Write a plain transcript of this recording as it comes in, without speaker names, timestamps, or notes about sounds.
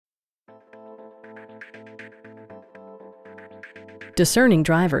Discerning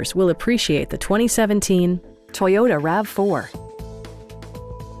drivers will appreciate the 2017 Toyota RAV4.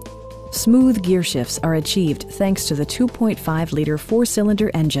 Smooth gear shifts are achieved thanks to the 2.5-liter four-cylinder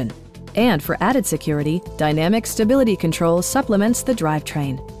engine. And for added security, dynamic stability control supplements the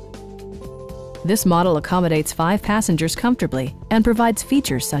drivetrain. This model accommodates 5 passengers comfortably and provides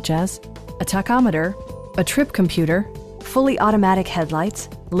features such as a tachometer, a trip computer, fully automatic headlights,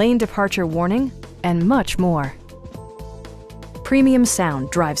 lane departure warning, and much more. Premium sound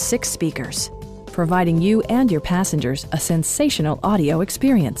drives 6 speakers, providing you and your passengers a sensational audio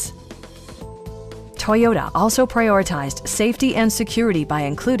experience. Toyota also prioritized safety and security by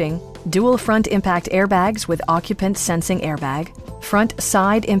including dual front impact airbags with occupant sensing airbag, front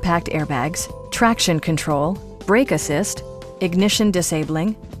side impact airbags, traction control, brake assist, ignition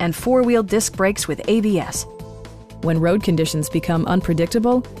disabling, and 4-wheel disc brakes with ABS. When road conditions become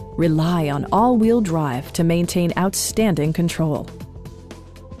unpredictable, rely on all-wheel drive to maintain outstanding control.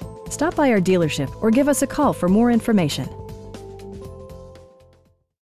 Stop by our dealership or give us a call for more information.